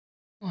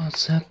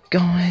What's up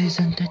guys,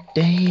 and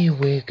today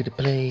we're gonna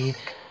play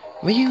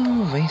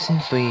Real Racing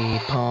 3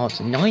 Part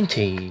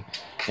 90.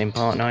 In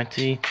Part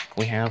 90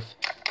 we have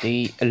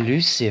the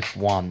Elusive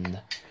one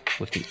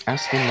with the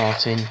Aston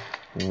Martin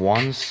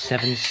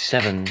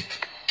 177,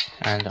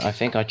 and I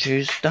think I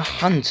choose the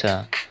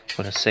Hunter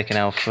for the second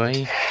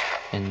L3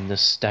 in the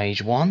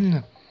stage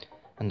 1,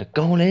 and the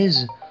goal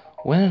is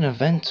win an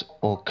event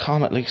or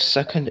come at least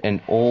second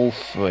in all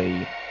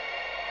three.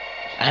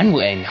 And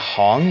we're in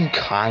Hong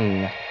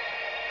Kong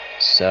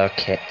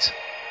circuit.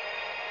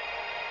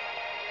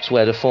 It's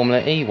where the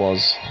Formula E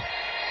was.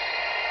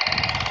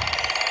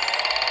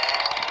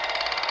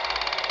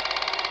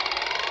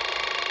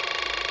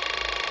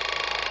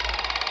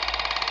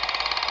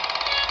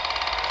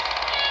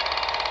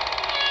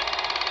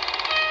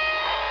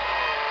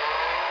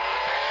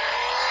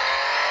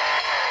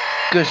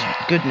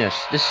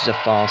 Goodness, this is a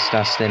fast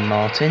Aston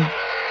Martin.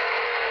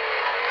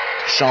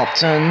 Sharp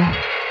turn.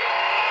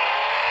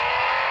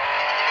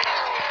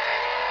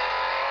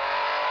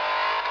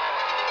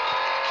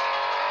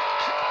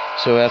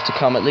 So we have to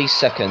come at least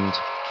second.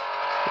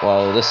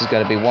 Well, this is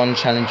going to be one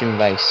challenging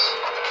race,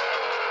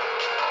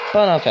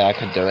 but I think I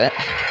can do it.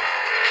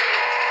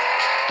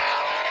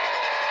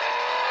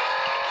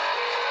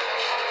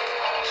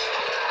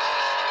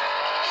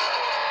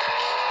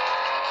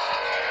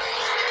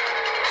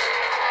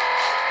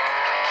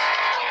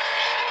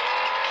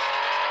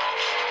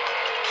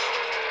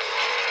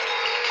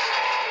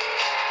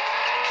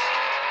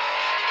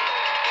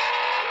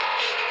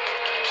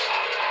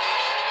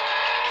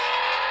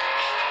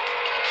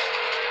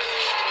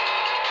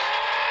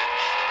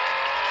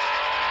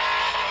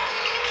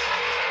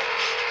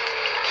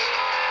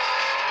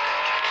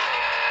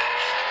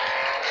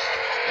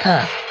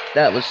 Ha!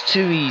 That was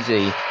too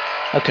easy.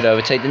 I could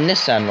overtake the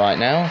Nissan right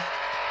now,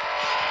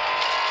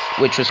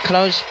 which was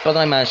close, but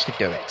I managed to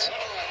do it.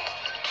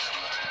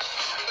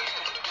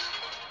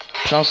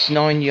 Plus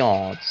 9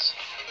 yards.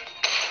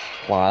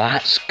 Wow,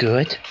 that's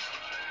good.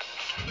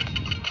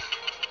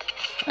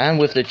 And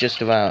with the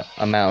just about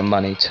amount of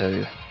money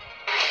too.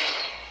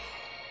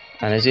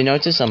 And as you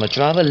notice, I'm a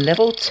driver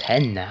level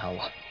 10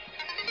 now.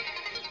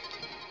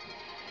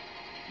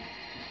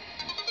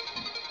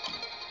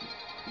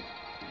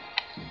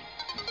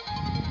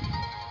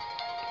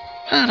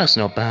 Ah, that's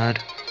not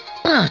bad.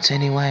 But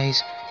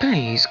anyways,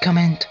 please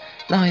comment,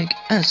 like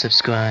and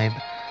subscribe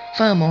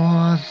for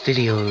more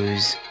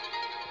videos.